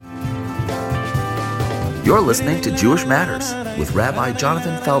You're listening to Jewish Matters with Rabbi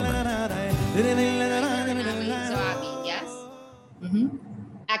Jonathan Feldman. Zoabi, yes? Mm-hmm.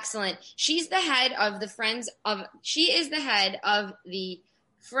 Excellent. She is the head of the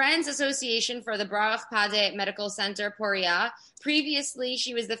Friends Association for the Baruch Pade Medical Center, Poria. Previously,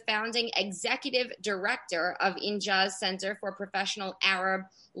 she was the founding executive director of Injaz Center for Professional Arab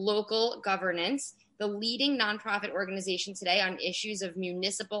Local Governance, the leading nonprofit organization today on issues of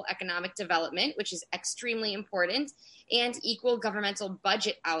municipal economic development, which is extremely important, and equal governmental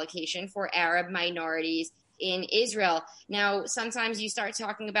budget allocation for Arab minorities in Israel. Now, sometimes you start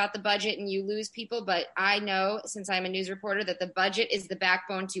talking about the budget and you lose people, but I know, since I'm a news reporter, that the budget is the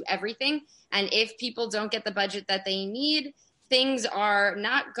backbone to everything. And if people don't get the budget that they need, things are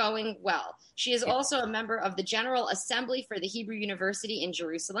not going well. She is also a member of the General Assembly for the Hebrew University in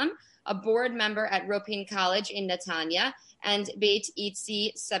Jerusalem, a board member at Ropin College in Netanya, and Beit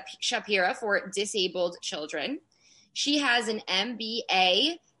Itzi Shapira for disabled children. She has an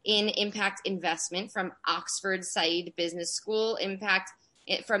MBA in impact investment from Oxford Said Business School,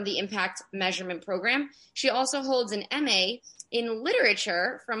 from the Impact Measurement Program. She also holds an MA in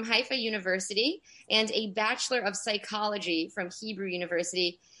literature from Haifa University and a Bachelor of Psychology from Hebrew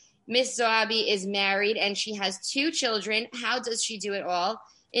University. Miss Zoabi is married and she has 2 children. How does she do it all?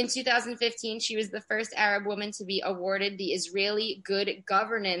 In 2015, she was the first Arab woman to be awarded the Israeli Good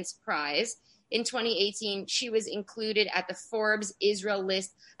Governance Prize. In 2018, she was included at the Forbes Israel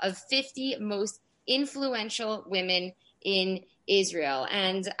list of 50 most influential women in Israel.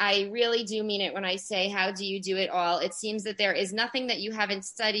 And I really do mean it when I say, how do you do it all? It seems that there is nothing that you haven't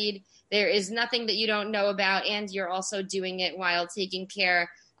studied. There is nothing that you don't know about. And you're also doing it while taking care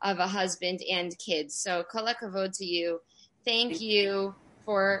of a husband and kids. So kol hakavod to you. Thank you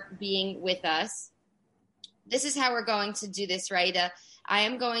for being with us. This is how we're going to do this, right? I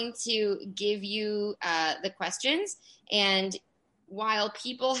am going to give you the questions, and while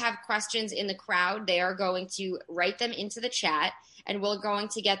people have questions in the crowd, they are going to write them into the chat, and we're going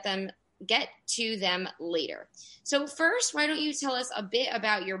to get to them later. So first, why don't you tell us a bit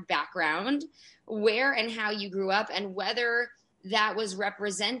about your background, where and how you grew up, and whether that was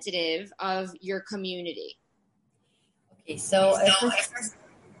representative of your community? Okay, so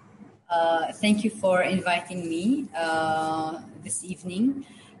thank you for inviting me this evening.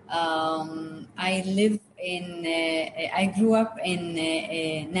 I grew up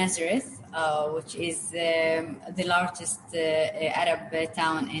in Nazareth, which is the largest Arab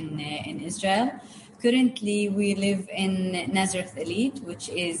town in Israel. Currently, we live in Nazareth Elite, which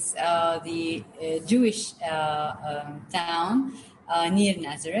is the Jewish town near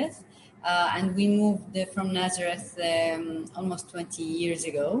Nazareth. And we moved from Nazareth almost 20 years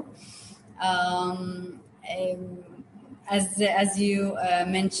ago. As you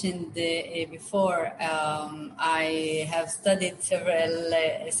mentioned before, I have studied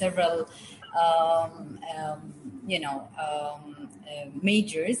several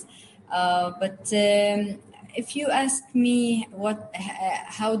majors. But if you ask me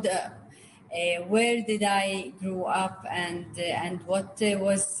where did I grow up and what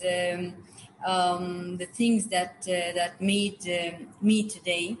was the things that made me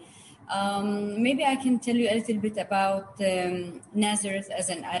today, maybe I can tell you a little bit about Nazareth as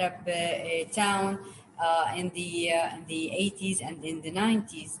an Arab town in the 80s and in the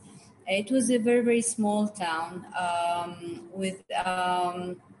 90s. It was a very, very small town with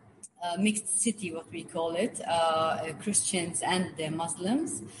a mixed city, what we call it, Christians and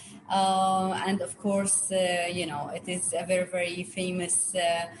Muslims. And of course, it is a very, very famous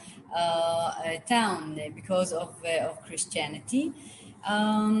town because of Christianity.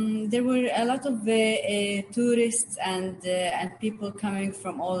 There were a lot of tourists and people coming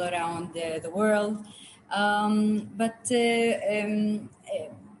from all around the world, but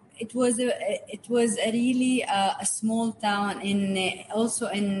it was a really a small town also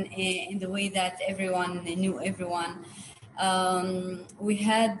in the way that everyone knew everyone. We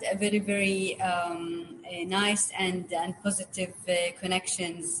had a very, very nice and positive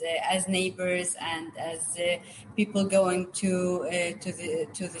connections as neighbors and as people going to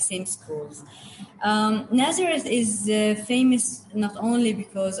the same schools. Nazareth is famous not only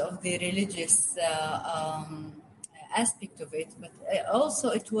because of the religious aspect of it, but also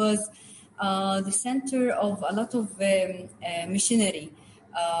it was the center of a lot of missionary.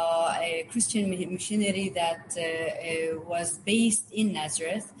 A Christian missionary that was based in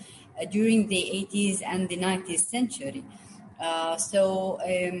Nazareth during the 80s and the 90th century. So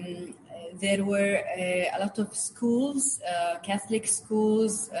there were a lot of schools, Catholic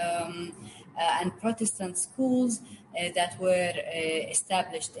schools and Protestant schools that were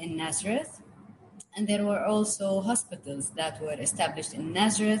established in Nazareth. And there were also hospitals that were established in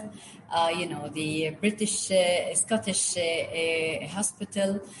Nazareth, the British, Scottish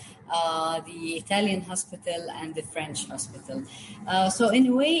hospital, the Italian hospital, and the French hospital. So in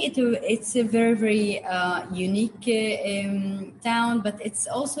a way, it's a very, very unique town, but it's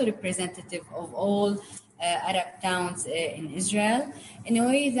also representative of all Arab towns in Israel, in a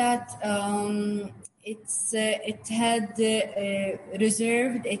way that it had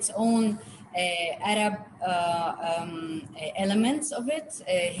reserved its own Arab elements of it,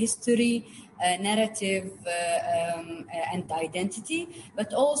 history, narrative, and identity,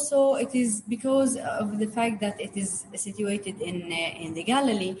 but also it is because of the fact that it is situated in the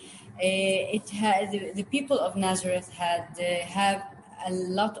Galilee. It had the people of Nazareth have a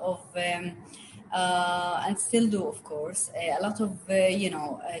lot of and still do, of course, a lot of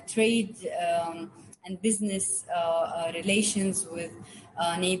trade and business relations with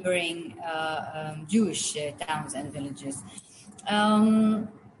neighboring Jewish towns and villages.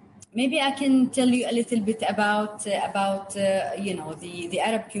 Maybe I can tell you a little bit about the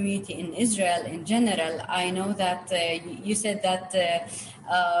Arab community in Israel in general. I know that you said that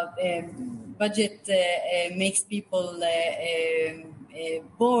budget makes people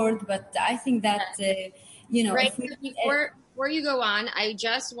bored, but I think that right. Before you go on, I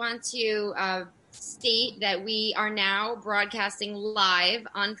just want to state that we are now broadcasting live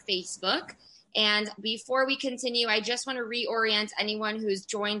on Facebook. And before we continue, I just want to reorient anyone who's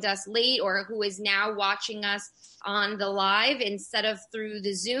joined us late or who is now watching us on the live instead of through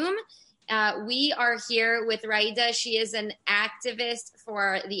the Zoom. We are here with Raida. She is an activist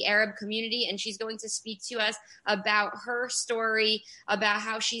for the Arab community, and she's going to speak to us about her story, about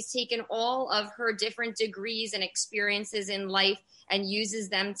how she's taken all of her different degrees and experiences in life and uses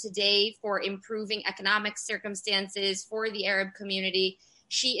them today for improving economic circumstances for the Arab community.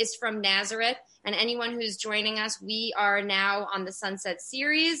 She is from Nazareth, and anyone who's joining us, we are now on the Sunset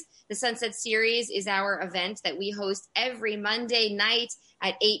Series. The Sunset Series is our event that we host every Monday night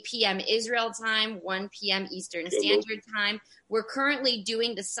at 8 p.m. Israel time, 1 p.m. Eastern Standard Time. We're currently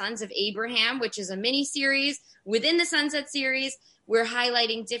doing the Sons of Abraham, which is a mini-series. Within the Sunset Series, we're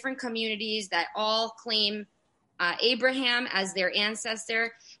highlighting different communities that all claim Abraham as their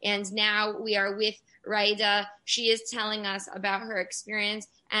ancestor. And now we are with Raida. She is telling us about her experience.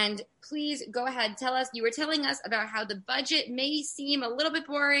 And please go ahead, tell us, you were telling us about how the budget may seem a little bit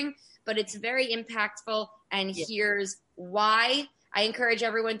boring, but it's very impactful. And here's why. I encourage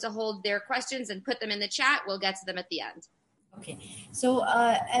everyone to hold their questions and put them in the chat. We'll get to them at the end. Okay, so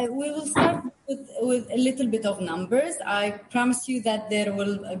we will start with a little bit of numbers. I promise you that there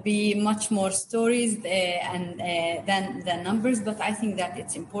will be much more stories than numbers, but I think that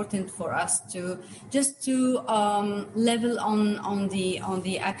it's important for us to level on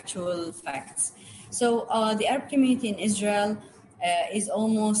the actual facts. So the Arab community in Israel is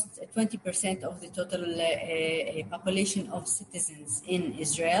almost 20% of the total population of citizens in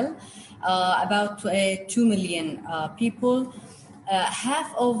Israel, about 2 million people.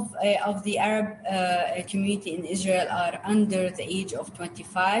 Half of the Arab community in Israel are under the age of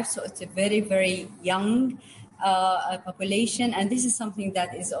 25, so it's a very, very young population, and this is something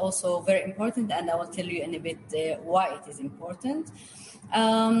that is also very important, and I will tell you in a bit why it is important.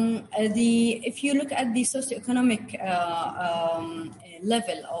 If you look at the socioeconomic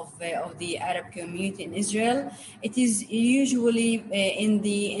level of the Arab community in Israel, it is usually in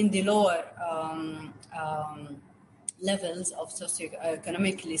the lower levels of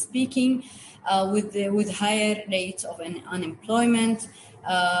socioeconomically speaking, with higher rates of unemployment.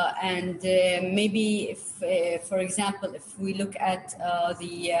 And maybe if, for example, if we look at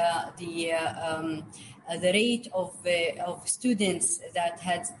the rate of students that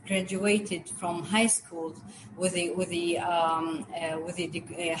had graduated from high school with a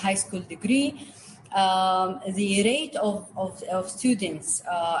high school degree, the rate of students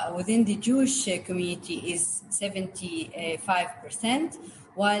within the Jewish community is 75%,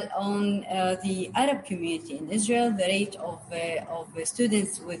 while on the Arab community in Israel, the rate of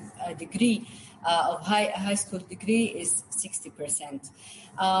students with a degree of high school degree is 60%.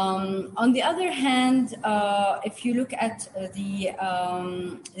 On the other hand, if you look at the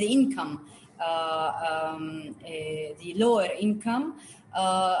income, the lower income,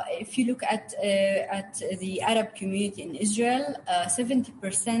 if you look at the Arab community in Israel,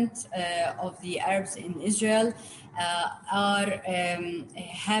 70% of the Arabs in Israel are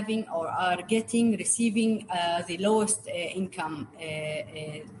having or are receiving the lowest income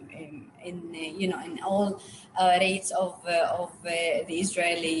in all rates of the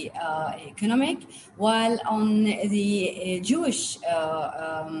Israeli economic, while on the Jewish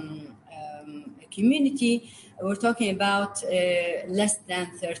community, we're talking about less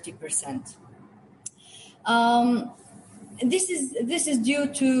than 30%. This is due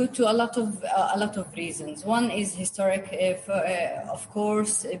to a lot of reasons. One is historic, of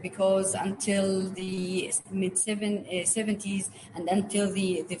course, because until the mid 70s and until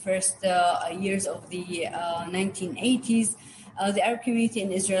the first years of the 1980s, the Arab community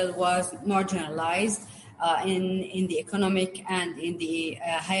in Israel was marginalized in the economic and in the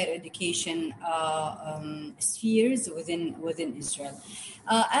higher education spheres within Israel.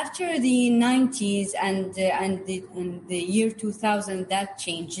 After the 90s and the year 2000, that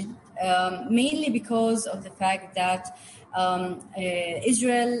changed, mainly because of the fact that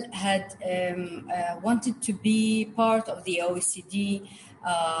Israel had wanted to be part of the OECD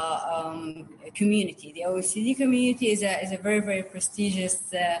community. The OECD community is a very, very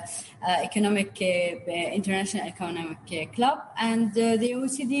prestigious international economic club, and the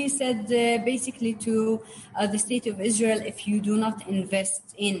OECD said basically to the state of Israel, if you do not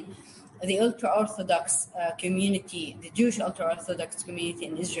invest in the ultra-Orthodox community, the Jewish ultra-Orthodox community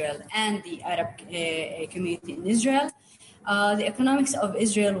in Israel, and the Arab community in Israel, the economics of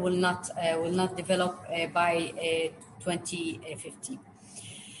Israel will not develop by 2050.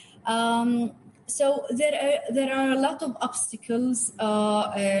 So there are a lot of obstacles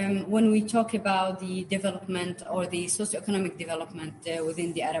when we talk about the development or the socioeconomic development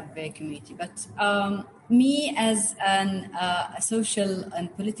within the Arab community. But me, as a social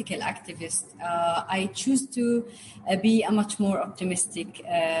and political activist, I choose to be a much more optimistic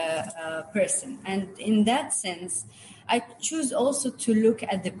person, and in that sense, I choose also to look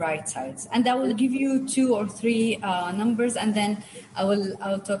at the bright sides, and I will give you 2 or 3 numbers, and then I will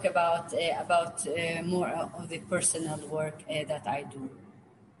talk about more of the personal work that I do.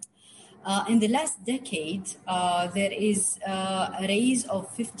 In the last decade, there is a raise of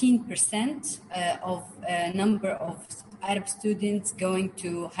 15% of number of Arab students going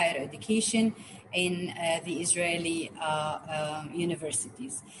to higher education in the Israeli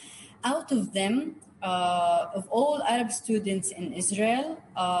universities. Out of them, of all Arab students in Israel,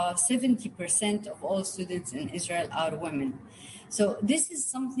 70% of all students in Israel are women. So this is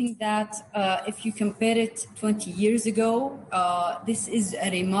something that, if you compare it 20 years ago, this is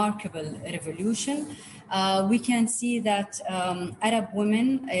a remarkable revolution. We can see that Arab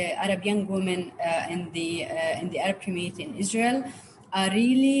women, Arab young women in the Arab community in Israel are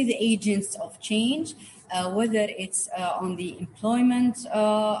really the agents of change. Whether it's on the employment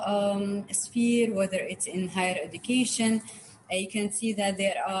sphere, whether it's in higher education, you can see that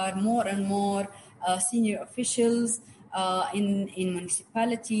there are more and more senior officials in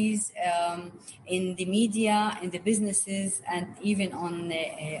municipalities, in the media, in the businesses, and even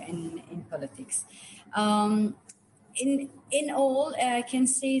in politics. In all, I can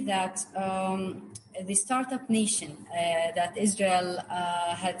say that the startup nation that Israel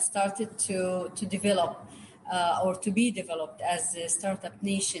had started to develop or to be developed as a startup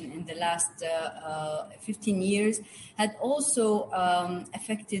nation in the last 15 years had also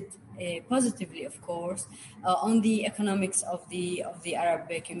affected positively, of course, on the economics of the Arab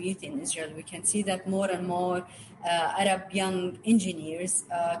community in Israel. We can see that more and more Arab young engineers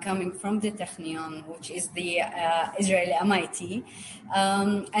coming from the Technion, which is the Israeli MIT,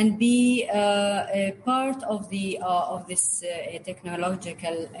 and be a part of this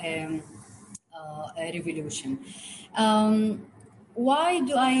technological revolution. Why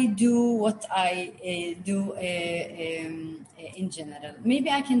do I do what I do in general? Maybe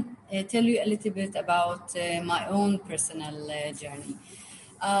I can tell you a little bit about my own personal journey.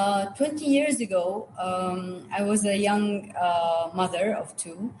 20 years ago, I was a young mother of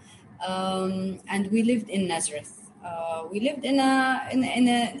 2, and we lived in Nazareth. We lived in a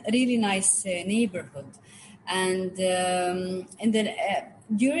really nice neighborhood, and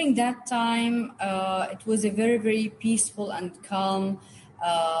during that time, it was a very, very peaceful and calm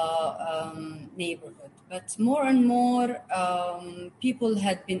neighborhood. But more and more people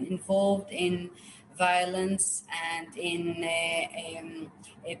had been involved in violence and in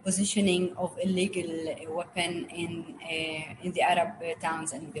a positioning of illegal weapon in the Arab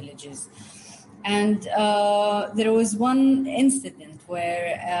towns and villages. And there was one incident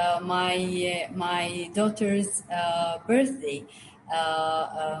where my daughter's birthday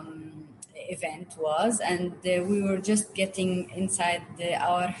event was, and we were just getting inside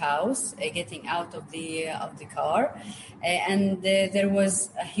our house, getting out of the car, and there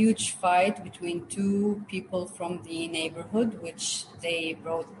was a huge fight between two people from the neighborhood, which they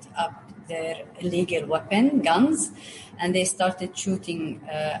brought up their illegal guns, and they started shooting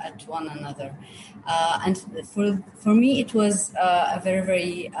at one another. And for me, it was a very,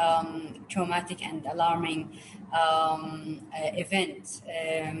 very traumatic and alarming event.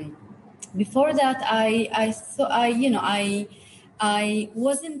 Before that, I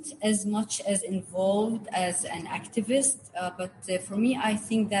wasn't as much as involved as an activist, but for me, I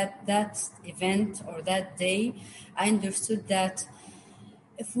think that event or that day, I understood that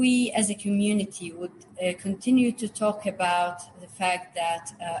if we as a community would continue to talk about the fact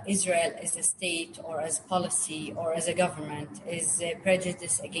that Israel as a state or as policy or as a government is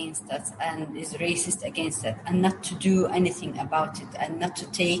prejudiced against us and is racist against it, and not to do anything about it, and not to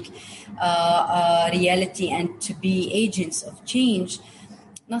take reality and to be agents of change,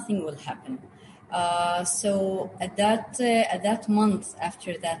 nothing will happen. So at that month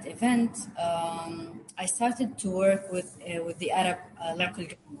after that event, I started to work with the Arab local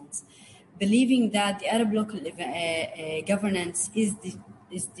governments, believing that the Arab local governance is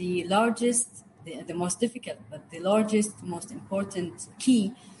the largest, the most difficult, but the largest, most important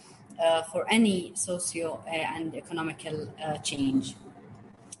key for any socio and economical change.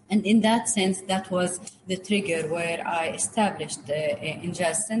 And in that sense, that was the trigger where I established the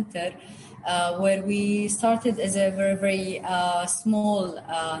Injaz Center, where we started as a very, very small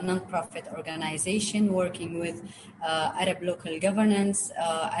nonprofit organization working with Arab local governance,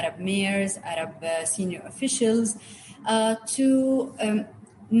 Arab mayors, Arab senior officials to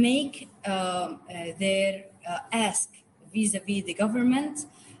make their ask vis-a-vis the government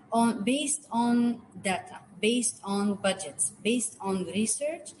based on data, based on budgets, based on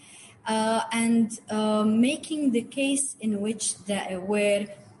research, and making the case in which where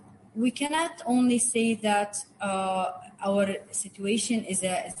we cannot only say that our situation is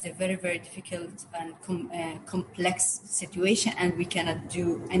a very, very difficult and complex situation, and we cannot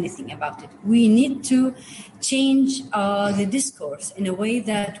do anything about it. We need to change the discourse in a way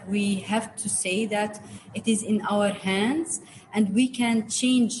that we have to say that it is in our hands, and we can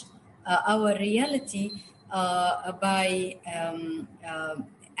change our reality by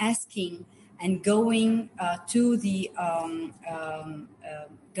asking and going to the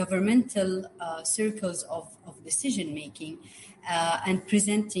governmental circles of decision making and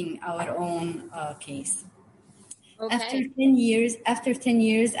presenting our own case. Okay. After 10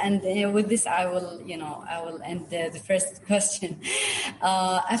 years, and with this I will end the first question.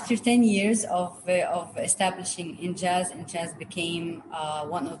 After 10 years of establishing Injaz became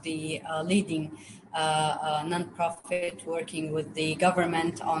one of the leading non-profit working with the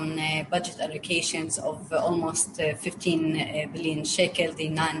government on budget allocations of almost 15 billion shekel, the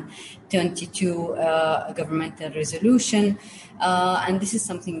 922 governmental resolution. And this is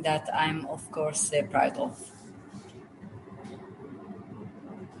something that I'm, of course, proud of.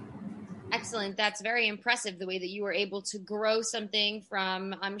 Excellent. That's very impressive, the way that you were able to grow something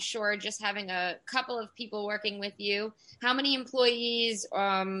from, I'm sure, just having a couple of people working with you. How many employees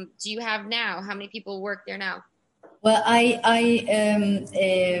do you have now? How many people work there now? Well, I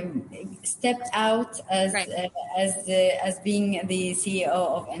stepped out as being the CEO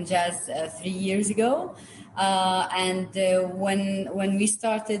of Injaz 3 years ago. And when we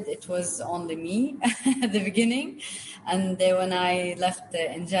started, it was only me at the beginning. And when I left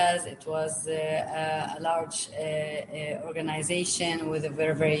Injaz, it was a large organization with a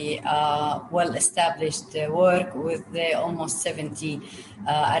very, very well-established work with almost 70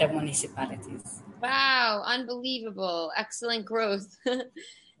 Arab municipalities. Wow, unbelievable. Excellent growth.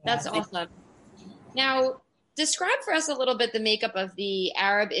 That's awesome. Now, describe for us a little bit the makeup of the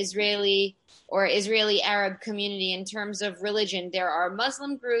Arab-Israeli or Israeli-Arab community in terms of religion. There are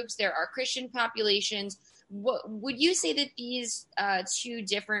Muslim groups, there are Christian populations. Would you say that these two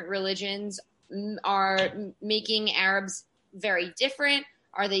different religions are making Arabs very different?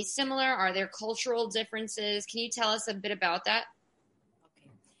 Are they similar? Are there cultural differences? Can you tell us a bit about that?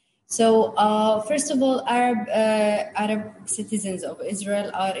 So, first of all, Arab citizens of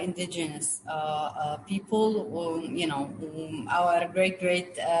Israel are indigenous people. Our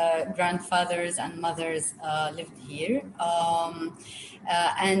great grandfathers and mothers lived here,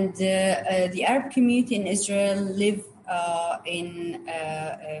 and the Arab community in Israel live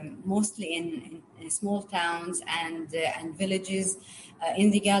mostly in small towns and villages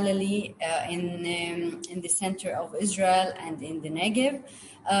in the Galilee, in the center of Israel, and in the Negev.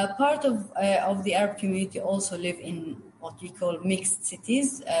 Part of the Arab community also live in what we call mixed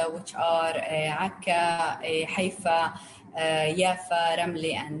cities, which are Akka, Haifa, Yafa,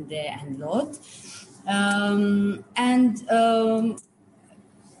 Ramli, and Lod.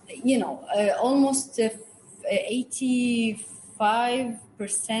 Almost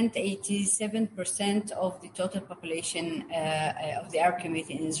 87% of the total population of the Arab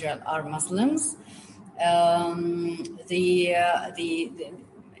community in Israel are Muslims. There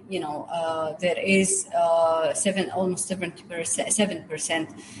is almost 7%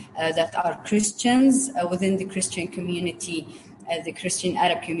 that are Christians within the Christian community. The Christian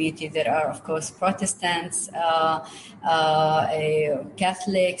Arab community, there are, of course, Protestants,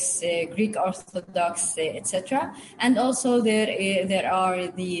 Catholics, Greek Orthodox, etc. And also there are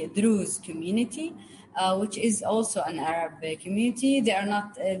the Druze community, which is also an Arab community. They are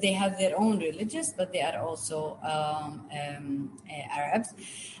not. They have their own religions, but they are also Arabs.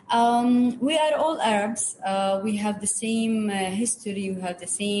 We are all Arabs. We have the same history. We have the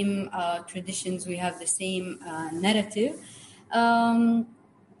same traditions. We have the same narrative. And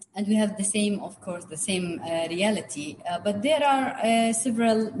we have the same, of course, the same reality. But there are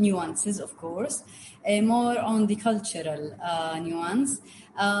several nuances, of course, more on the cultural nuance.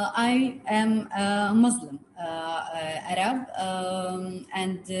 I am Muslim, Arab,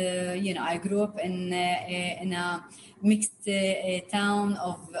 and I grew up in a mixed town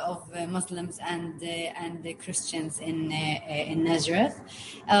of Muslims and Christians in Nazareth.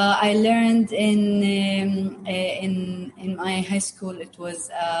 I learned in my high school. It was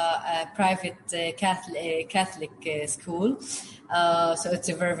a private Catholic school, so it's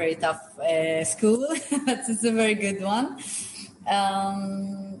a very, very tough school, but it's a very good one.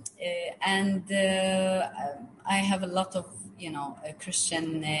 I have a lot of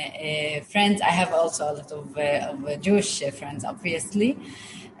Christian friends. I have also a lot of Jewish friends, obviously.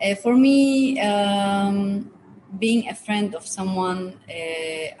 For me, being a friend of someone,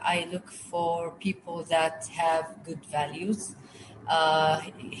 I look for people that have good values,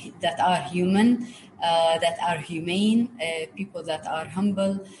 that are human, that are humane, people that are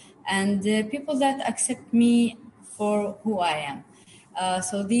humble, and people that accept me for who I am.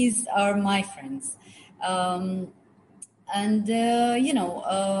 So these are my friends.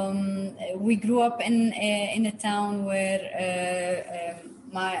 We grew up in a town where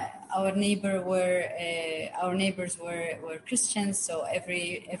our neighbors were Christians. So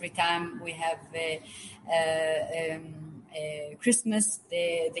every time we have Christmas,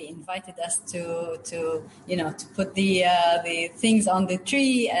 they invited us to put the things on the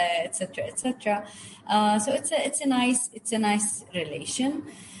tree, etc., etc. So it's a nice relation.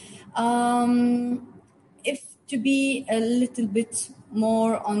 To be a little bit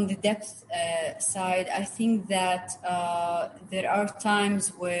more on the depth side, I think that there are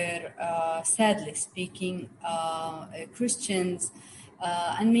times where, sadly speaking, Christians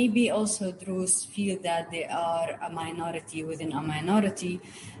and maybe also Druze feel that they are a minority within a minority.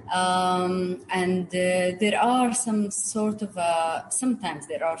 There are sometimes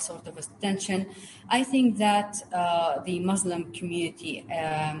there are sort of a tension. I think that the Muslim community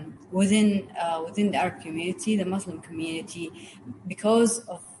within the Arab community, the Muslim community, because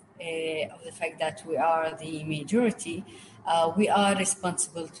of the fact that we are the majority, we are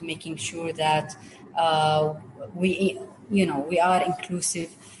responsible to making sure that we are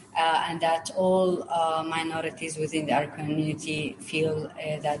inclusive and that all minorities within the Arab community feel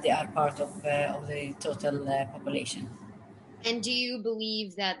that they are part of the total population. And do you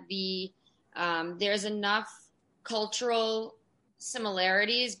believe that there's enough cultural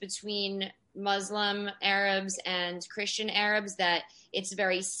similarities between Muslim Arabs and Christian Arabs that it's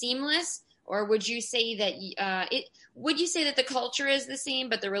very seamless? Or would you say that the culture is the same,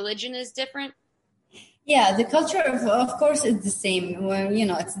 but the religion is different? Yeah, the culture, of course, is the same. Well,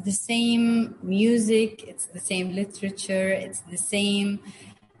 it's the same music, it's the same literature, it's the same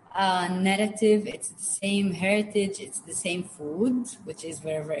narrative, it's the same heritage, it's the same food, which is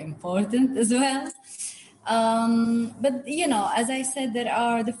very, very important as well. But as I said, there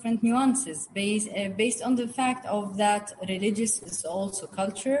are different nuances based on the fact of that religious is also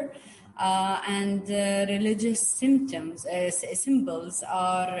culture. And religious symbols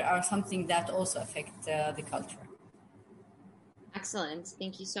are something that also affect the culture. Excellent.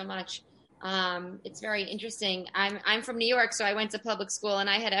 Thank you so much. It's very interesting. I'm from New York, so I went to public school and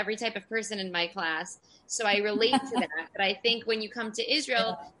I had every type of person in my class. So I relate to that. But I think when you come to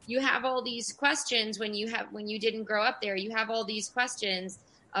Israel, you have all these questions when you didn't grow up there. You have all these questions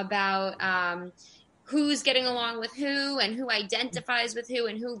about who's getting along with who and who identifies with who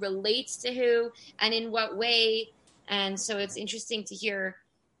and who relates to who and in what way. And so it's interesting to hear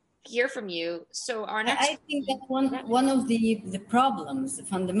hear from you. So our next, I think that one of the problems, the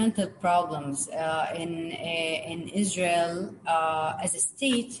fundamental problems in Israel as a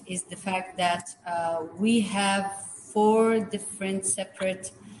state is the fact that we have four different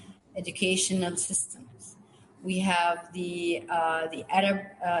separate educational systems. We have the Arab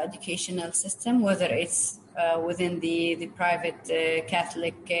educational system, whether it's within the private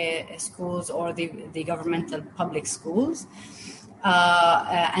Catholic schools or the governmental public schools,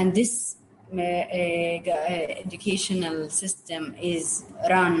 and this educational system is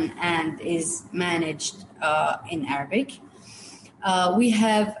run and is managed in Arabic. We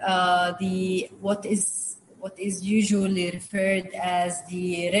have what is usually referred as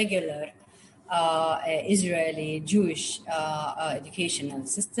the regular Israeli Jewish educational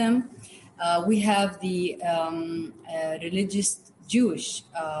system. We have the religious Jewish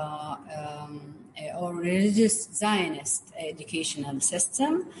or religious Zionist educational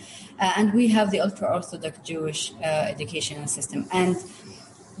system, and we have the ultra-Orthodox Jewish educational system. And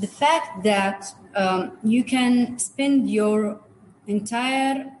the fact that you can spend your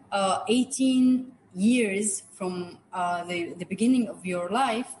entire 18 years from the beginning of your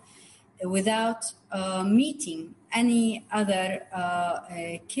life without meeting any other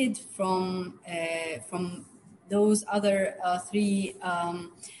kid from those other three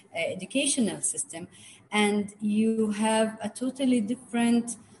educational system, and you have a totally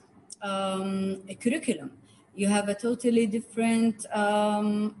different curriculum. You have a totally different,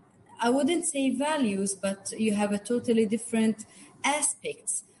 I wouldn't say values, but you have a totally different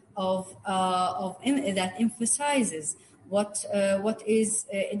aspects of that emphasizes what is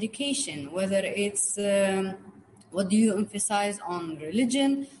education, whether it's what do you emphasize on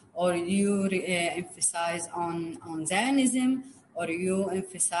religion, or you emphasize on Zionism, or you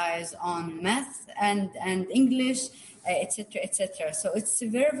emphasize on math and English, etc., etc. So it's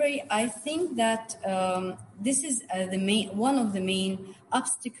very. I think that this is one of the main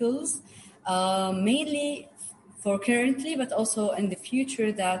obstacles, mainly for currently, but also in the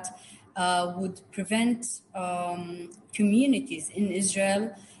future, that would prevent communities in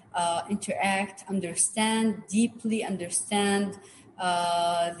Israel interact, deeply understand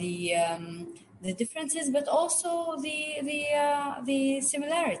the differences, but also the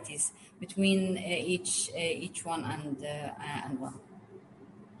similarities between each one and one.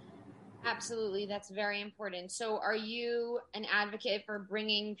 Absolutely, that's very important. So, are you an advocate for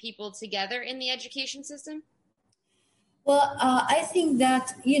bringing people together in the education system? Well, I think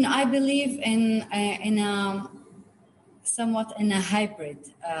that I believe in a somewhat in a hybrid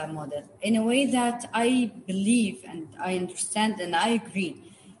model, in a way that I believe and I understand and I agree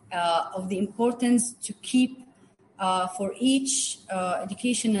of the importance to keep for each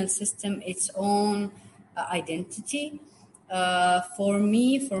educational system its own identity. For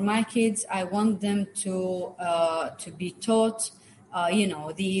me, for my kids, I want them to be taught,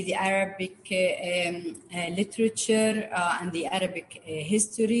 the Arabic literature and the Arabic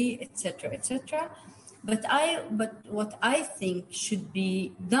history, etc., etc. But what I think should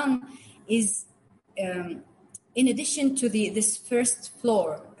be done is, in addition to this first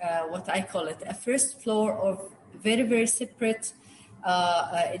floor, what I call it, a first floor of very, very separate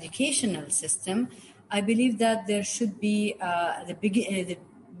educational system, I believe that there should be the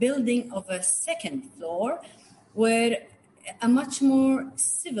building of a second floor where a much more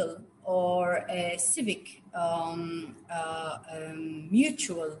civil or civic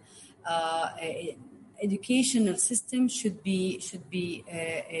mutual educational system should be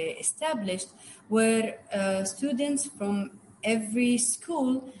established, where students from every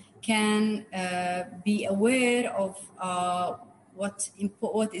school can be aware of what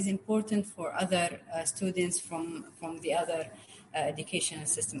is important for other students from the other educational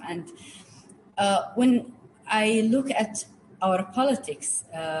system. And when I look at our politics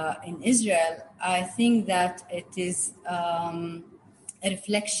in Israel, I think that it is a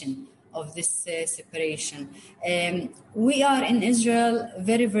reflection of this separation. We are in Israel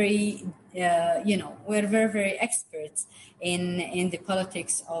very, very, we're very, very experts in the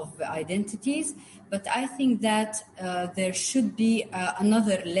politics of identities, but I think that there should be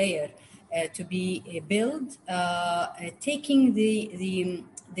another layer to be built, taking the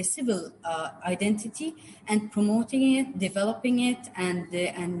civil identity and promoting it, developing it,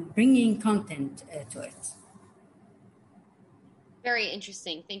 and bringing content to it. Very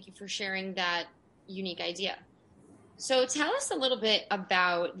interesting. Thank you for sharing that unique idea. So tell us a little bit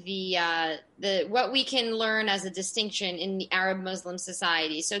about the what we can learn as a distinction in the Arab Muslim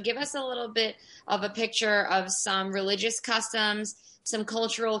society. So give us a little bit of a picture of some religious customs, some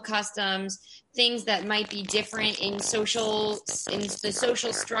cultural customs, things that might be different in the social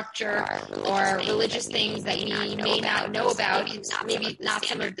structure, or religious things that we may not know about. Maybe not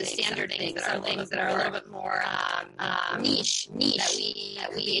some of the standard things, some things that are a little bit more niche that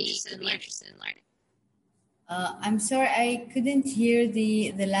we interested in learning. I'm sorry, I couldn't hear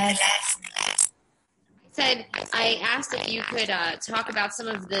the last. I asked if you could talk about some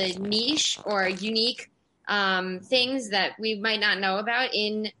of the niche or unique things that we might not know about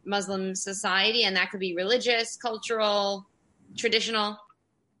in Muslim society, and that could be religious, cultural, traditional.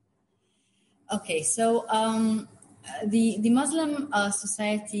 Okay, so the Muslim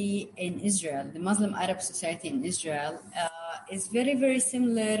society in Israel, the Muslim Arab society in Israel, is very, very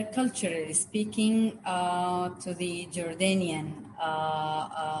similar culturally speaking to the Jordanian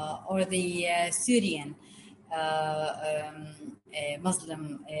or the Syrian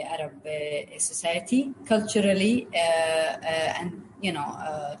Muslim Arab society, culturally and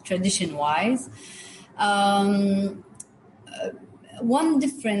tradition-wise. One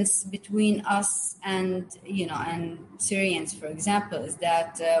difference between us and Syrians, for example, is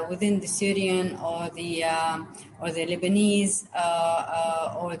that within the Syrian or the Lebanese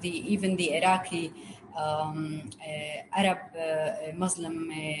or even the Iraqi Arab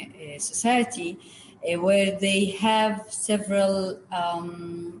Muslim society, where they have several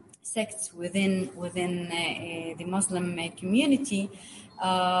sects within the Muslim community.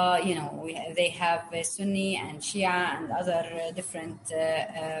 They have Sunni and Shia and other different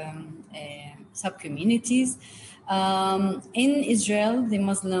sub-communities. In Israel, the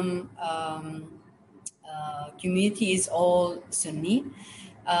Muslim community is all Sunni.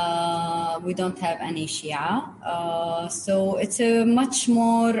 We don't have any Shia. So it's a much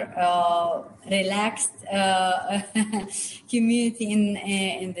more relaxed community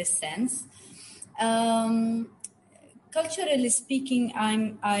in this sense. Culturally speaking,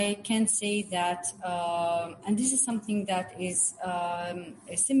 I can say that, and this is something that is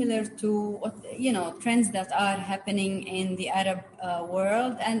similar to what trends that are happening in the Arab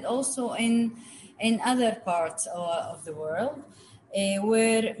world and also in other parts of the world,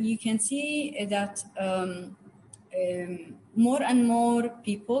 where you can see that more and more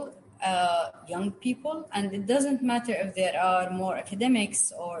people, young people, and it doesn't matter if there are more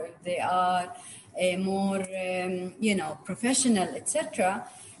academics or if they are more, professional, etc.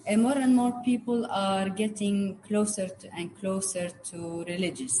 More and more people are getting closer and closer to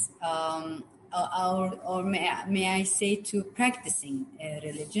religious, or may I say to practicing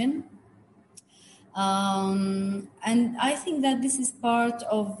religion. And I think that this is part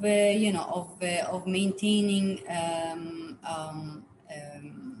of maintaining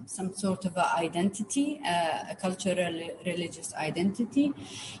some sort of identity, a cultural religious identity.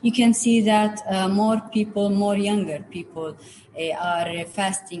 You can see that more younger people are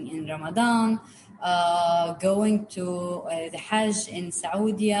fasting in Ramadan, going to the Hajj in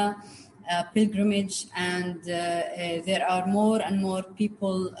Saudi, pilgrimage, and there are more and more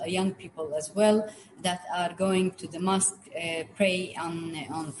people, young people as well, that are going to the mosque, pray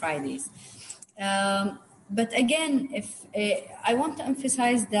on Fridays. But again, if I want to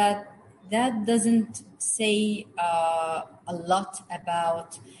emphasize that doesn't say a lot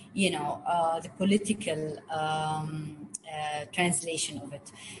about the political translation of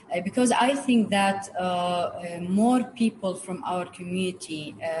it, because I think that more people from our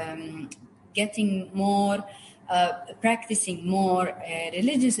community getting more, practicing more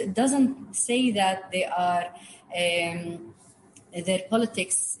religious, it doesn't say that they are. Their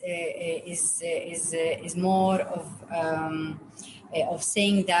politics is more of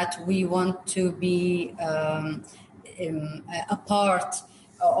saying that we want to be a part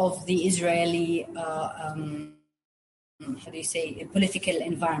of the Israeli political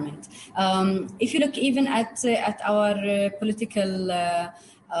environment. If you look even at our political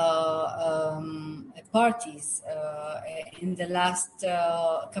parties in the last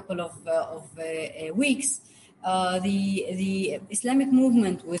couple of weeks. The Islamic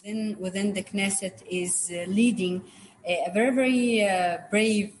movement within the Knesset is leading a very, very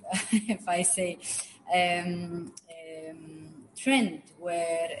brave, if I say, trend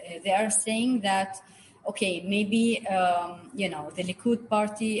where they are saying that, okay, maybe, the Likud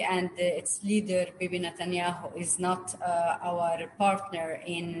party and its leader, Bibi Netanyahu, is not our partner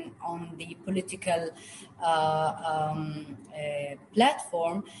on the political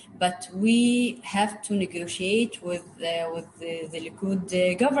platform, but we have to negotiate with the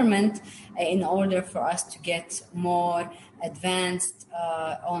Likud government in order for us to get more advanced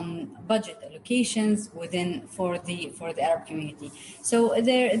on budget allocations for the Arab community. So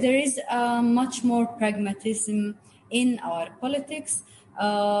there is much more pragmatism in our politics. There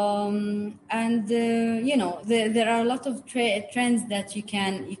are a lot of trends that you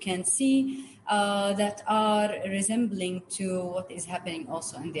can see that are resembling to what is happening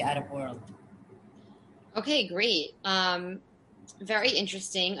also in the Arab world. Okay, great. Very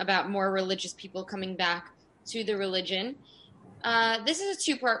interesting about more religious people coming back to the religion. This is a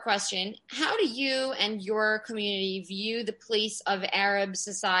two-part question. How do you and your community view the place of Arab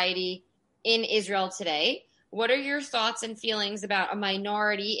society in Israel today? What are your thoughts and feelings about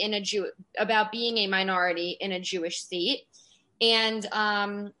about being a minority in a Jewish state? And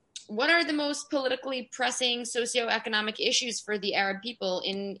what are the most politically pressing socioeconomic issues for the Arab people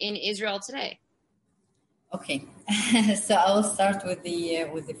in Israel today? Okay, so I will start with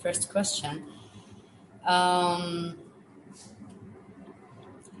the first question.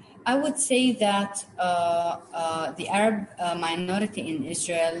 I would say that the Arab minority in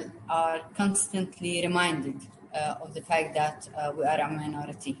Israel are constantly reminded of the fact that we are a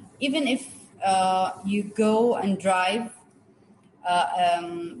minority. Even if you go and drive, a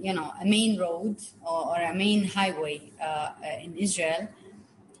main road or a main highway in Israel,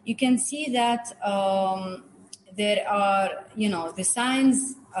 you can see that there are, the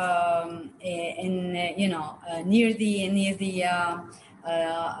signs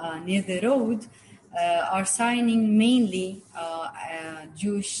near the road are signing mainly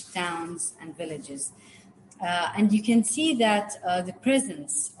Jewish towns and villages, and you can see that the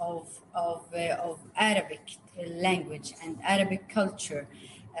presence of Arabic language and Arabic culture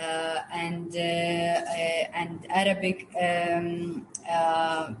and Arabic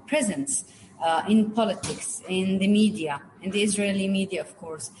presence in politics, in the media, in the Israeli media, of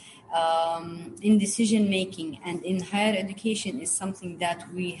course, in decision making and in higher education is something that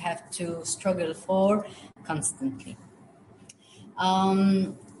we have to struggle for constantly.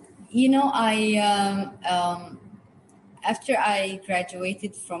 After I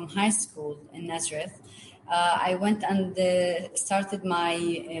graduated from high school in Nazareth, I went and started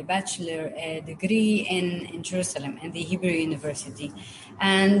my bachelor degree in Jerusalem, in the Hebrew University.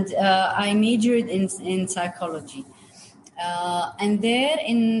 And I majored in psychology. And there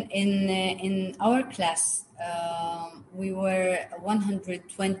in our class, we were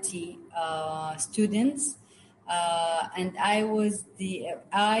 120 students. And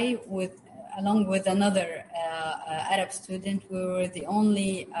along with another Arab student, we were the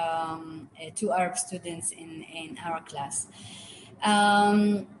only two Arab students in our class.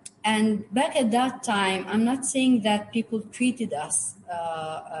 And back at that time, I'm not saying that people treated us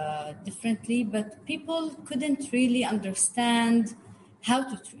differently, but people couldn't really understand how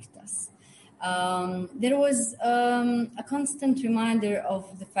to treat us. There was a constant reminder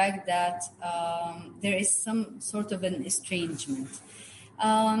of the fact that there is some sort of an estrangement.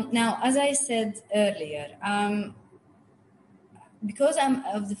 Now, as I said earlier, because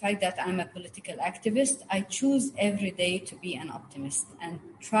of the fact that I'm a political activist, I choose every day to be an optimist and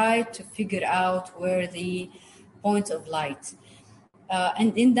try to figure out where the point of light.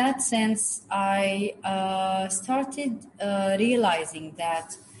 And in that sense, I started realizing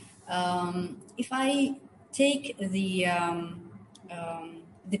that if I take the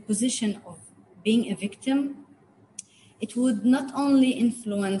position of being a victim, it would not only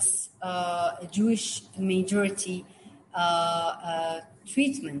influence a Jewish majority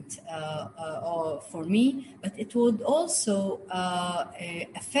treatment for me, but it would also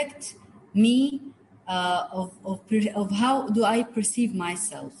affect me of how do I perceive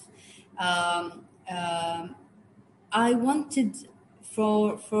myself. I wanted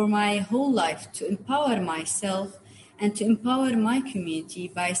for my whole life to empower myself and to empower my community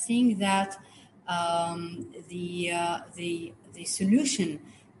by saying that the solution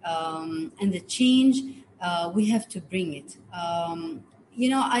and the change, we have to bring it.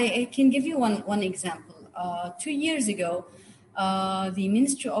 I can give you one example. 2 years ago, the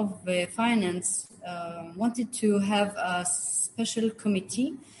Ministry of Finance wanted to have a special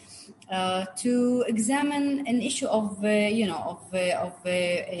committee to examine an issue of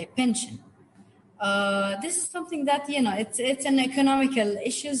a pension. This is something that it's an economical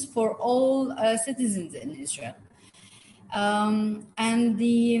issues for all citizens in Israel. And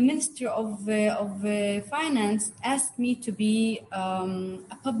the Minister of Finance asked me to be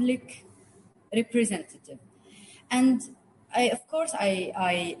a public representative, and I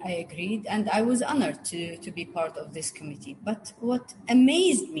agreed, and I was honored to be part of this committee. But what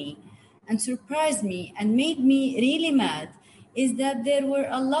amazed me and surprised me and made me really mad is that there were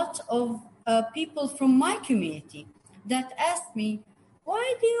a lot of people from my community that asked me,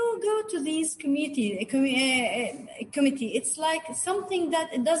 why do you go to these committee? It's like something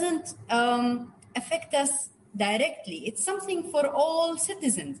that it doesn't affect us directly. It's something for all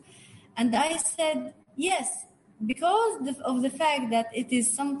citizens. And I said, yes, because of the fact that it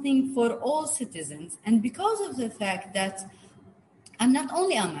is something for all citizens, and because of the fact that I'm not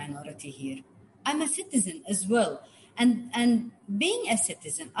only a minority here, I'm a citizen as well. And being a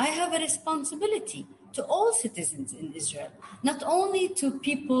citizen, I have a responsibility to all citizens in Israel, not only to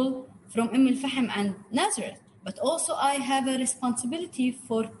people from Al-Fahim and Nazareth, but also I have a responsibility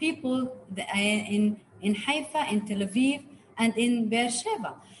for people in Haifa, in Tel Aviv, and in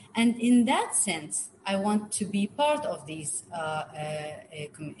Beersheba. And in that sense, I want to be part of this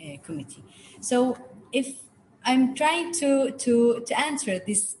committee. So if I'm trying to answer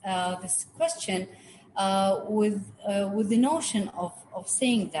this question with the notion of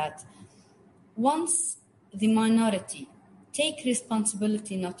saying that once the minority take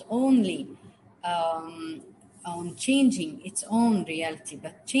responsibility not only on changing its own reality,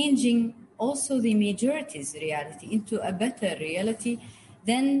 but changing also the majority's reality into a better reality,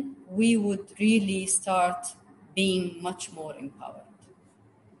 then we would really start being much more empowered.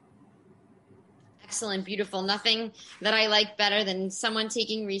 Excellent, beautiful. Nothing that I like better than someone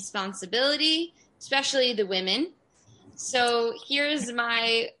taking responsibility, especially the women. So here's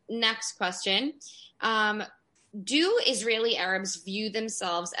my next question. Do Israeli Arabs view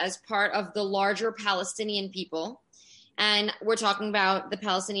themselves as part of the larger Palestinian people? And we're talking about the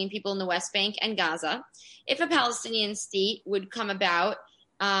Palestinian people in the West Bank and Gaza. If a Palestinian state would come about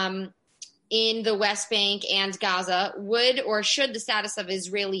in the West Bank and Gaza, would or should the status of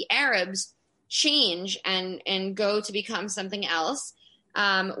Israeli Arabs change and go to become something else?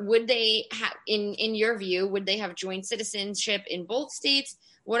 Would they have, in your view, would they have joint citizenship in both states?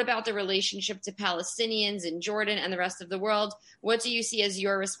 What about the relationship to Palestinians in Jordan and the rest of the world? What do you see as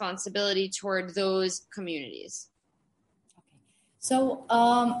your responsibility toward those communities? Okay. So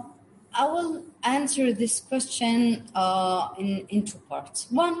I will answer this question in two parts.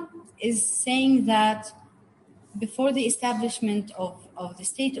 One is saying that before the establishment of the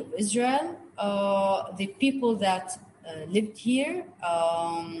State of Israel, the people that lived here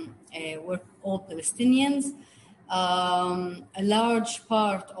were all Palestinians. A large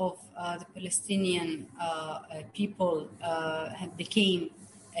part of the Palestinian people became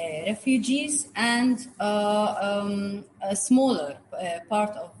refugees, and a smaller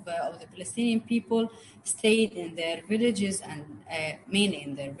part of the Palestinian people stayed in their villages and mainly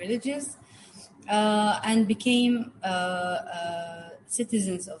in their villages and became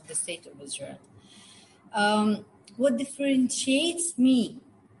citizens of the State of Israel. What differentiates me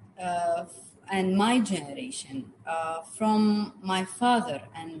and my generation from my father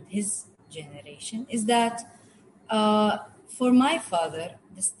and his generation is that for my father,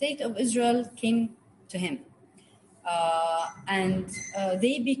 the State of Israel came to him. And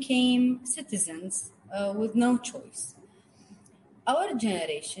they became citizens with no choice. Our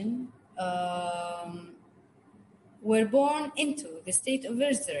generation were born into the State of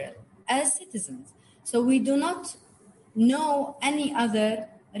Israel as citizens. So we do not know any other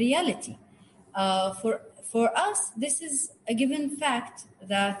reality. For us, this is a given fact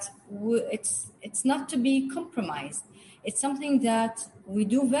that it's not to be compromised. It's something that we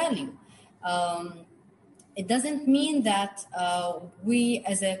do value. It doesn't mean that we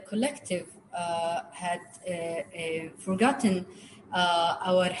as a collective had forgotten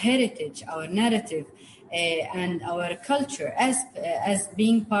our heritage, our narrative, and our culture as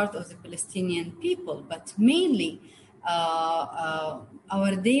being part of the Palestinian people, but mainly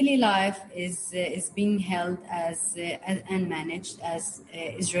our daily life is being held as and managed as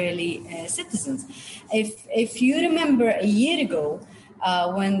Israeli citizens. If you remember a year ago,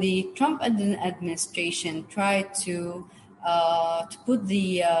 when the Trump administration tried to put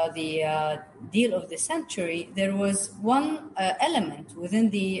the deal of the century, there was one element within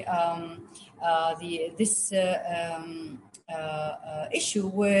this issue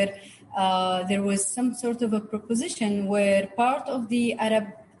where there was some sort of a proposition where part of the Arab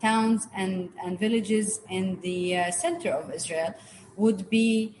towns and villages in the center of Israel would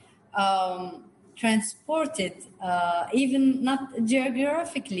be transported, even not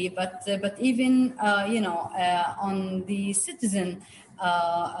geographically, but even on the citizenship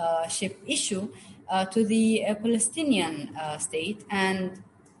issue to the Palestinian state. And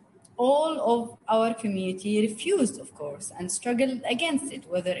all of our community refused, of course, and struggled against it,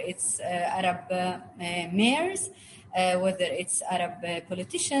 whether it's Arab mayors, whether it's Arab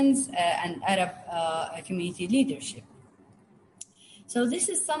politicians and Arab community leadership. So this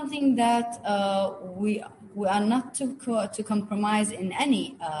is something that we are not to compromise in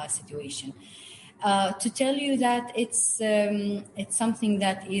any situation. To tell you that it's something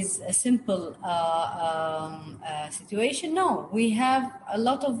that is a simple situation. No, we have a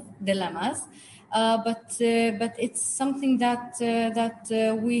lot of dilemmas, but it's something that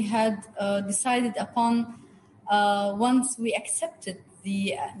we had decided upon once we accepted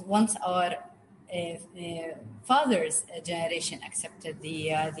once our father's generation accepted the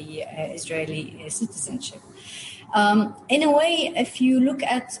Israeli citizenship. In a way, if you look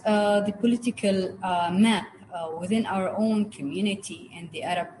at the political map within our own community and the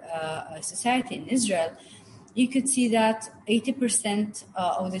Arab society in Israel, you could see that 80%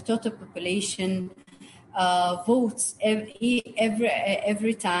 of the total population votes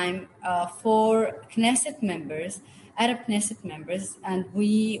every time for Knesset members, Arab Knesset members, and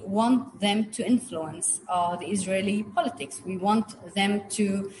we want them to influence the Israeli politics. We want them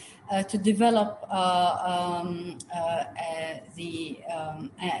to develop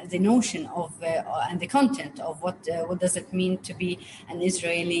the notion of and the content of what does it mean to be an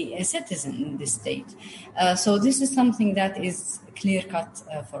Israeli citizen in this state. So this is something that is clear cut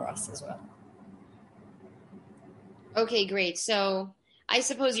for us as well. Okay, great. So I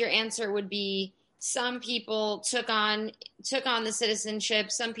suppose your answer would be some people took on the citizenship,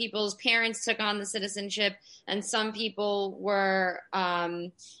 some people's parents took on the citizenship, and some people were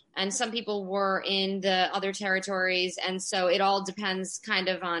in the other territories, and so it all depends kind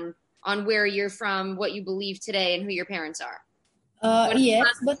of on where you're from, what you believe today, and who your parents are. Yes,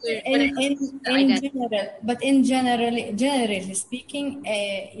 but generally speaking,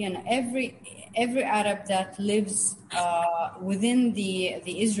 every Arab that lives within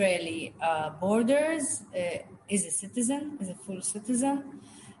the Israeli borders is a citizen, is a full citizen.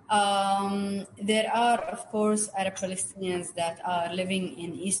 There are, of course, Arab Palestinians that are living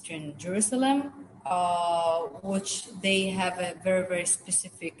in Eastern Jerusalem, which they have a very, very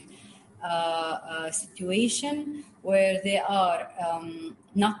specific situation where they are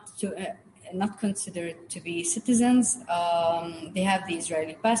not considered to be citizens. They have the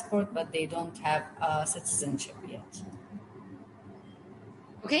Israeli passport, but they don't have citizenship yet.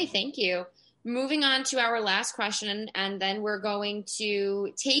 Okay, thank you. Moving on to our last question, and then we're going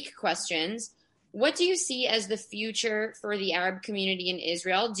to take questions. What do you see as the future for the Arab community in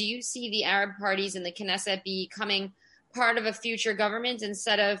Israel? Do you see the Arab parties in the Knesset becoming part of a future government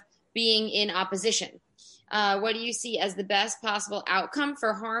instead of being in opposition? What do you see as the best possible outcome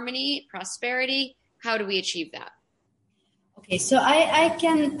for harmony, prosperity? How do we achieve that? Okay, so I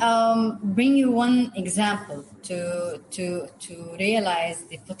can bring you one example to realize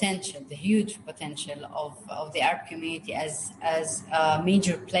the potential, the huge potential of the Arab community as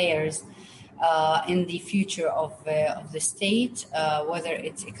major players in the future of the state, whether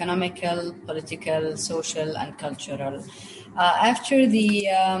it's economical, political, social, and cultural. After the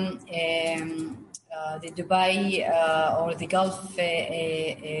Dubai or the Gulf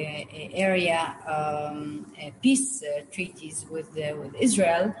area peace treaties with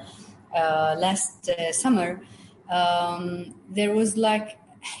Israel last summer, there was like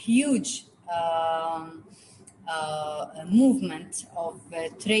huge movement of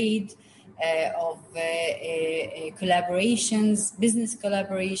trade, of collaborations, business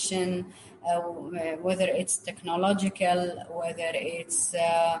collaboration, whether it's technological, whether it's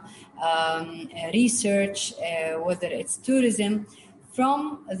research, whether it's tourism,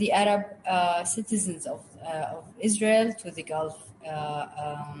 from the Arab citizens of Israel to the Gulf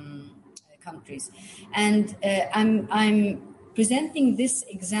countries. And I'm presenting this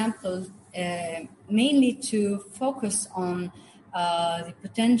example mainly to focus on the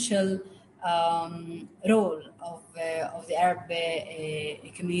potential role of the Arab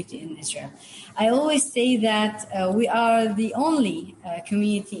community in Israel. I always say that we are the only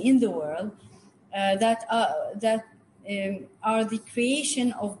community in the world that are the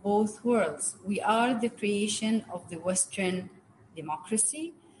creation of both worlds. We are the creation of the Western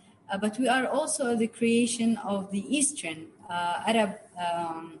democracy, but we are also the creation of the Eastern Arab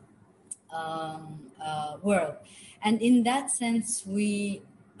world. And in that sense, we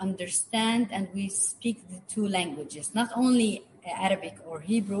understand and we speak the two languages, not only Arabic or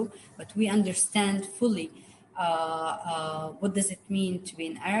Hebrew, but we understand fully what does it mean to be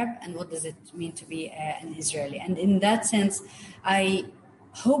an Arab and what does it mean to be an Israeli. And in that sense, I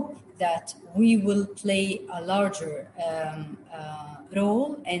hope that we will play a larger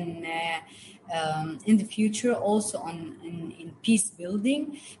role in the future, also in peace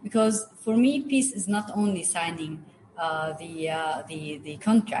building, because for me, peace is not only signing the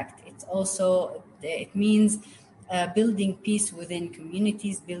contract. It's also, it means building peace within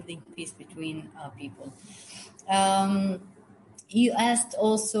communities, building peace between people. You asked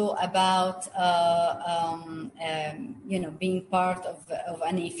also about being part of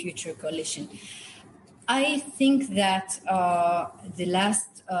any future coalition. I think that the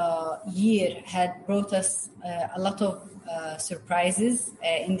last year had brought us a lot of surprises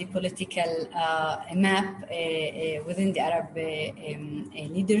in the political map within the Arab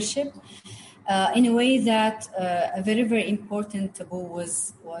leadership. In a way that a very, very important taboo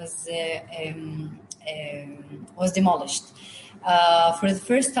was demolished. For the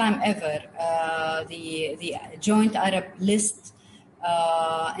first time ever, the Joint Arab List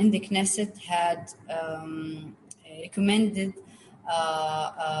in the Knesset had recommended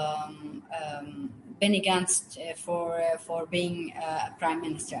Benny Gantz for being prime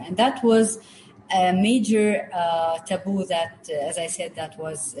minister, and that was a major taboo that, as I said, that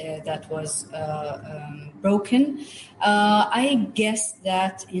was broken. I guess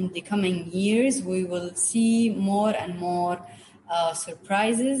that in the coming years we will see more and more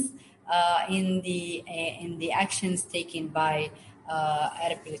surprises in the actions taken by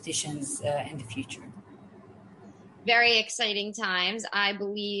Arab politicians in the future. Very exciting times. I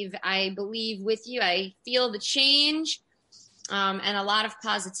believe with you. I feel the change. And a lot of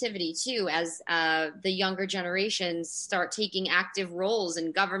positivity, too, as the younger generations start taking active roles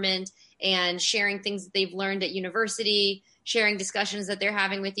in government and sharing things that they've learned at university, sharing discussions that they're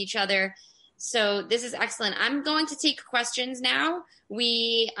having with each other. So this is excellent. I'm going to take questions now.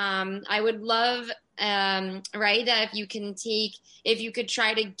 I would love, Raida, if you could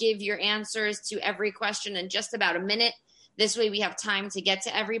try to give your answers to every question in just about a minute. This way we have time to get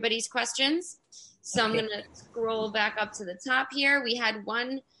to everybody's questions. So okay. I'm going to scroll back up to the top here. We had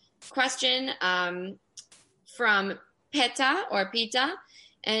one question from Pita,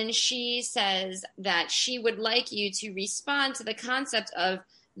 and she says that she would like you to respond to the concept of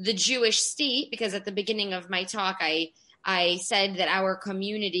the Jewish state, because at the beginning of my talk, I said that our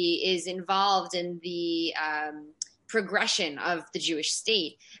community is involved in the progression of the Jewish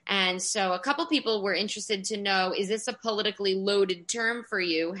state. And so a couple people were interested to know, is this a politically loaded term for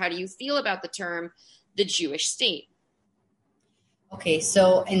you? How do you feel about the term, the Jewish state? Okay,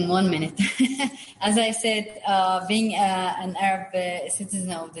 so in 1 minute, as I said, being an Arab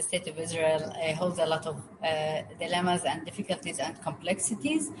citizen of the State of Israel holds a lot of dilemmas and difficulties and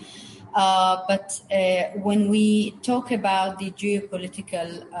complexities. But when we talk about the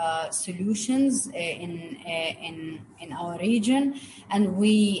geopolitical solutions in our region, and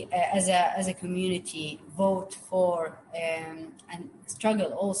we as a community vote for and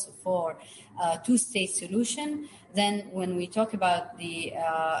struggle also for two-state solution, then when we talk about the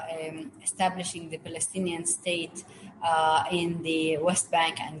establishing the Palestinian state in the West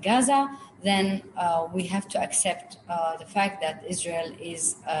Bank and Gaza, then we have to accept the fact that Israel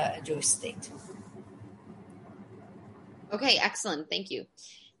is a Jewish state. Okay, excellent. Thank you.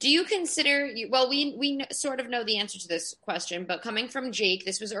 Do you consider, well, we sort of know the answer to this question, but coming from Jake,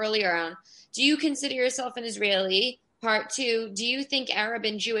 this was earlier on, do you consider yourself an Israeli? Part two, do you think Arab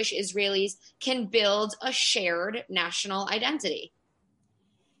and Jewish Israelis can build a shared national identity?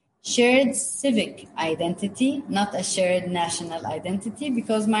 Shared civic identity, not a shared national identity,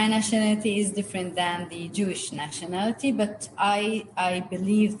 because my nationality is different than the Jewish nationality. But I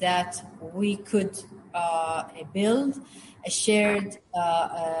believe that we could build a shared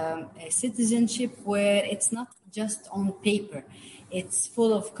citizenship where it's not just on paper. It's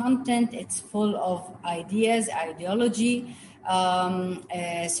full of content, it's full of ideas, ideology,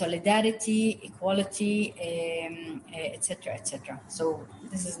 solidarity, equality, etc., etc. So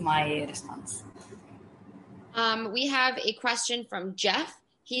this is my response. We have a question from Jeff.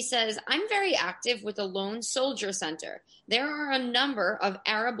 He says, I'm very active with the Lone Soldier Center. There are a number of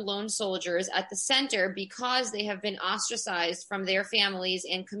Arab lone soldiers at the center because they have been ostracized from their families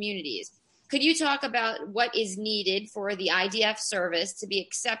and communities. Could you talk about what is needed for the IDF service to be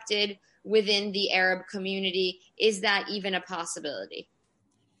accepted within the Arab community? Is that even a possibility?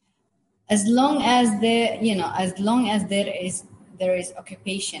 As long as there is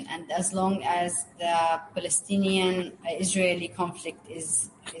occupation, and as long as the Palestinian-Israeli conflict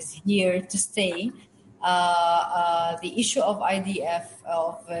is here to stay, the issue of IDF,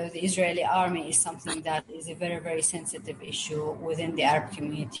 of the Israeli army, is something that is a very, very sensitive issue within the Arab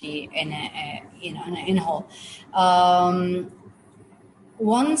community in whole.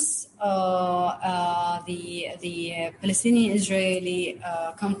 Once the Palestinian-Israeli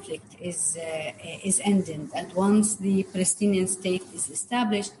conflict is ended, and once the Palestinian state is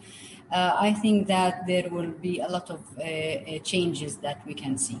established, I think that there will be a lot of changes that we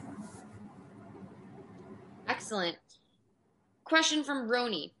can see. Excellent. Question from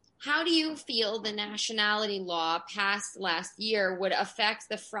Roni. How do you feel the nationality law passed last year would affect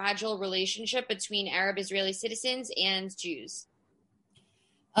the fragile relationship between Arab Israeli citizens and Jews?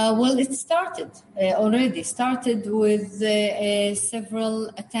 Well, it already started with several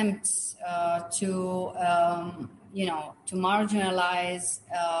attempts to marginalize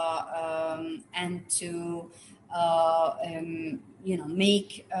and to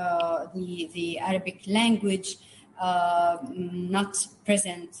make the Arabic language not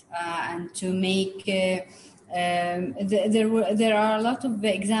present, and to make there are a lot of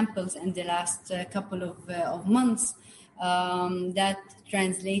examples in the last couple of months that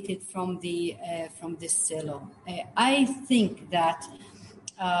translated from this law. I think that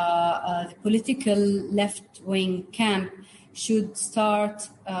the political left-wing camp should start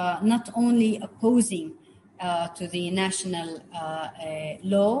not only opposing to the national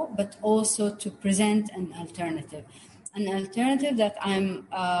law, but also to present an alternative that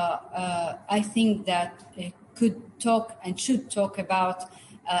I think that could talk and should talk about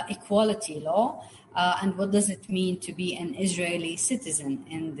equality law and what does it mean to be an Israeli citizen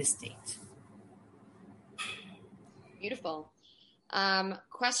in the state. Beautiful.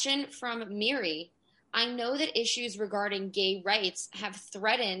 Question from Miri. I know that issues regarding gay rights have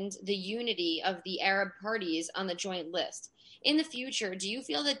threatened the unity of the Arab parties on the joint list. In the future, do you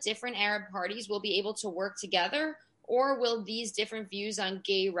feel that different Arab parties will be able to work together, or will these different views on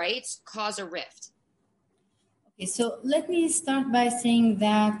gay rights cause a rift? Okay, so let me start by saying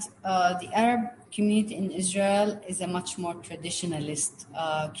that the Arab community in Israel is a much more traditionalist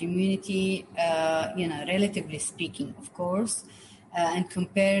community, relatively speaking, of course. And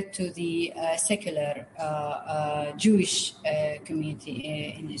compared to the secular Jewish community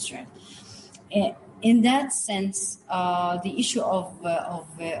in Israel. In that sense, the issue of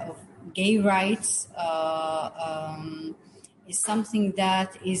gay rights is something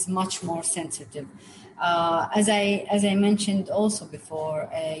that is much more sensitive. As I mentioned also before,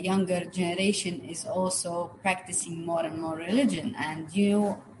 a younger generation is also practicing more and more religion, and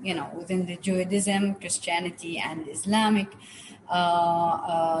within the Judaism, Christianity, and Islamic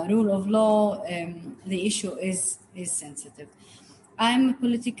rule of law, the issue is sensitive. I'm a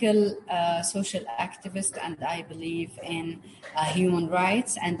political social activist, and I believe in human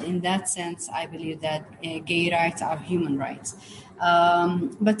rights, and in that sense, I believe that gay rights are human rights.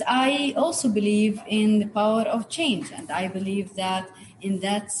 But I also believe in the power of change, and I believe that in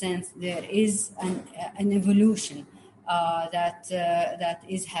that sense there is an evolution that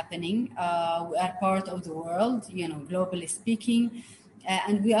is happening. We are part of the world, globally speaking,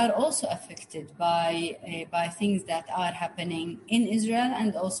 and we are also affected by things that are happening in Israel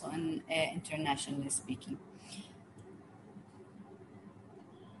and also internationally speaking.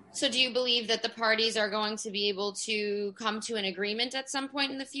 So do you believe that the parties are going to be able to come to an agreement at some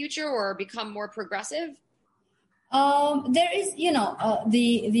point in the future or become more progressive? There is,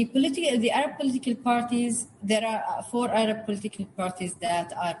 the Arab political parties. There are 4 Arab political parties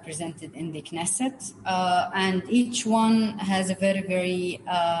that are presented in the Knesset, and each one has a very, very,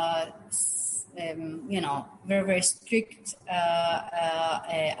 very, very strict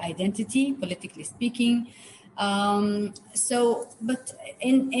identity, politically speaking. But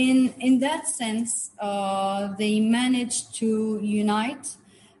in that sense, they managed to unite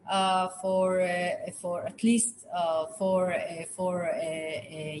for at least 4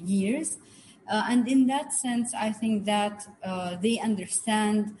 years, and in that sense, I think that they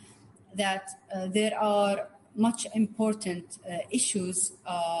understand that there are much important issues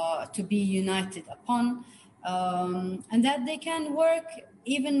to be united upon, and that they can work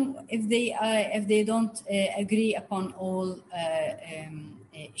even if they don't agree upon all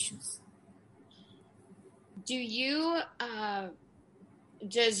issues.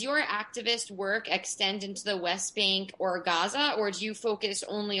 Does your activist work extend into the West Bank or Gaza, or do you focus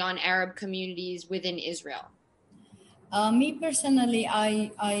only on Arab communities within Israel? Me personally, I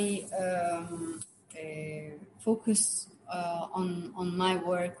focus on my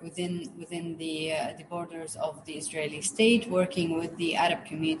work within the borders of the Israeli state, working with the Arab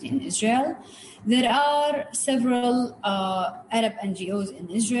community in Israel. There are several Arab NGOs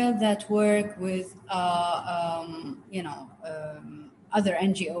in Israel that work with other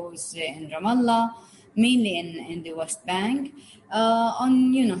NGOs in Ramallah, mainly in the West Bank,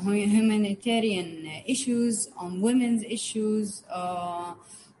 on humanitarian issues, on women's issues,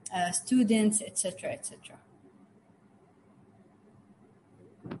 students, etc., etc.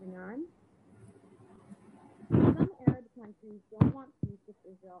 Some Arab countries don't want peace with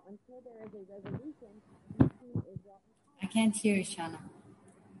Israel until there is a resolution between Israel and I can't hear you, Shana.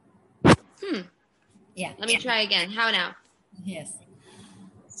 Yeah. Yeah. Let me try again. How now? Yes.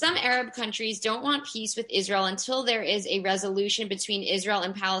 Some Arab countries don't want peace with Israel until there is a resolution between Israel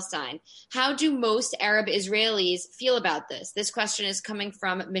and Palestine. How do most Arab Israelis feel about this? This question is coming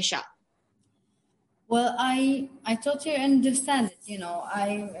from Misha. Well, I totally understand it.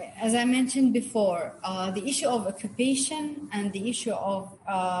 As I mentioned before, the issue of occupation and the issue of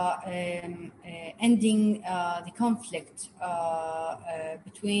ending the conflict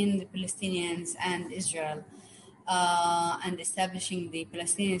between the Palestinians and Israel and establishing the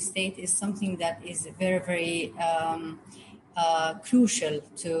Palestinian state is something that is very, very crucial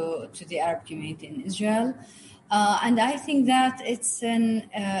to the Arab community in Israel. And I think that it's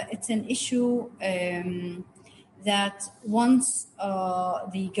an issue that once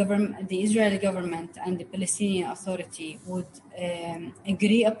the Israeli government and the Palestinian Authority would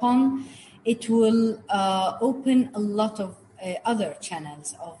agree upon, it will open a lot of other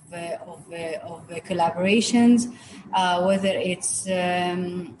channels of collaborations, whether it's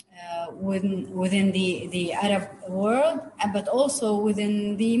within the Arab world, but also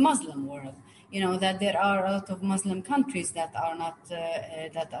within the Muslim world. That there are a lot of Muslim countries that are not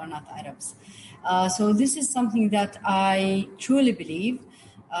Arabs. So this is something that I truly believe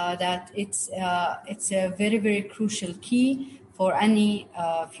that it's a very, very crucial key for any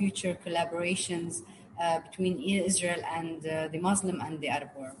future collaborations between Israel and the Muslim and the Arab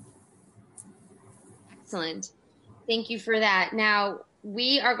world. Excellent. Thank you for that. Now,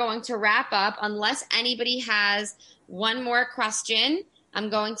 we are going to wrap up unless anybody has one more question. I'm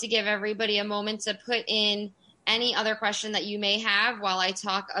going to give everybody a moment to put in any other question that you may have while I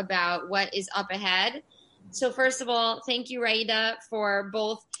talk about what is up ahead. So first of all, thank you, Raida, for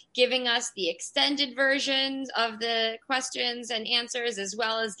both giving us the extended versions of the questions and answers, as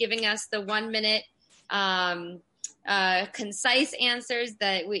well as giving us the 1 minute concise answers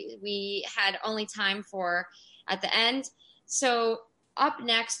that we had only time for at the end. So up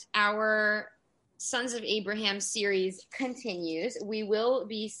next, our Sons of Abraham series continues. We will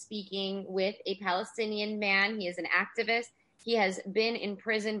be speaking with a Palestinian man. He is an activist. He has been in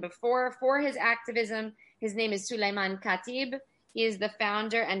prison before for his activism. His name is Sulaiman Khatib. He is the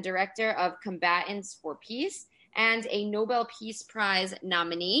founder and director of Combatants for Peace and a Nobel Peace Prize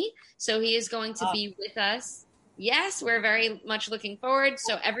nominee. So he is going to be with us. Yes, we're very much looking forward.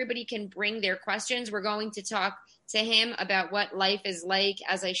 So everybody can bring their questions. We're going to talk to him about what life is like,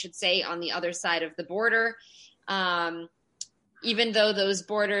 as I should say, on the other side of the border. Even though those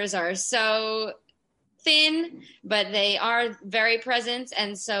borders are so thin, but they are very present.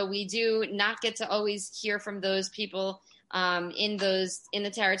 And so we do not get to always hear from those people in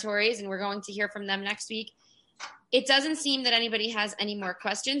the territories. And we're going to hear from them next week. It doesn't seem that anybody has any more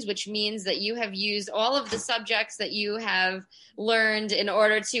questions, which means that you have used all of the subjects that you have learned in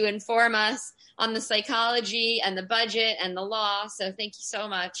order to inform us on the psychology and the budget and the law. So thank you so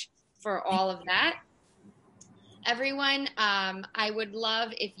much for all of that. Everyone, I would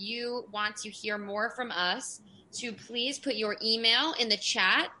love if you want to hear more from us to please put your email in the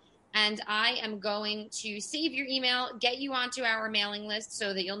chat, and I am going to save your email, get you onto our mailing list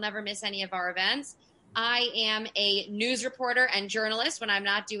so that you'll never miss any of our events. I am a news reporter and journalist when I'm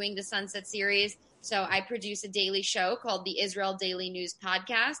not doing the Sunset series. So I produce a daily show called the Israel Daily News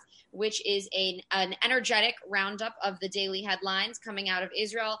Podcast, which is an energetic roundup of the daily headlines coming out of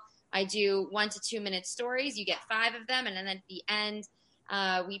Israel. I do 1 to 2 minute stories. You get 5 of them. And then at the end,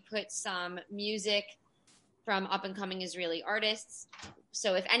 we put some music from up and coming Israeli artists.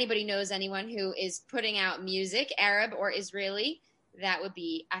 So if anybody knows anyone who is putting out music, Arab or Israeli, that would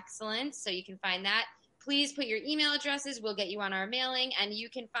be excellent. So you can find that. Please put your email addresses. We'll get you on our mailing, and you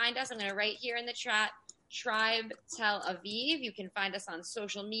can find us. I'm going to write here in the chat, Tribe Tel Aviv. You can find us on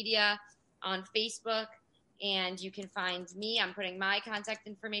social media, on Facebook, and you can find me. I'm putting my contact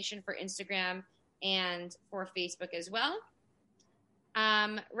information for Instagram and for Facebook as well.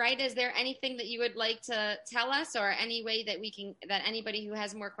 Right? Is there anything that you would like to tell us, or any way that that anybody who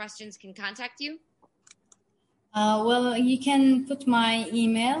has more questions can contact you? Well, you can put my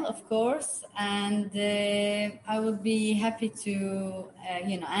email, of course, and I would be happy to,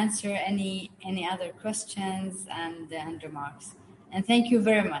 answer any other questions and remarks. And thank you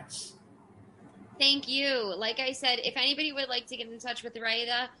very much. Thank you. Like I said, if anybody would like to get in touch with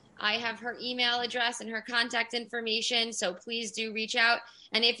Raida, I have her email address and her contact information, so please do reach out.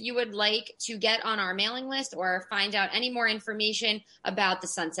 And if you would like to get on our mailing list or find out any more information about the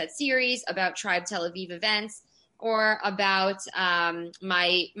Sunset series, about Tribe Tel Aviv events, or about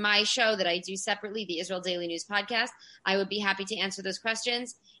my show that I do separately, the Israel Daily News Podcast, I would be happy to answer those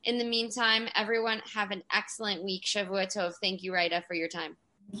questions. In the meantime, everyone have an excellent week. Shavua Tov. Thank you, Raida, for your time.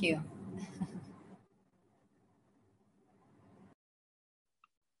 Thank you.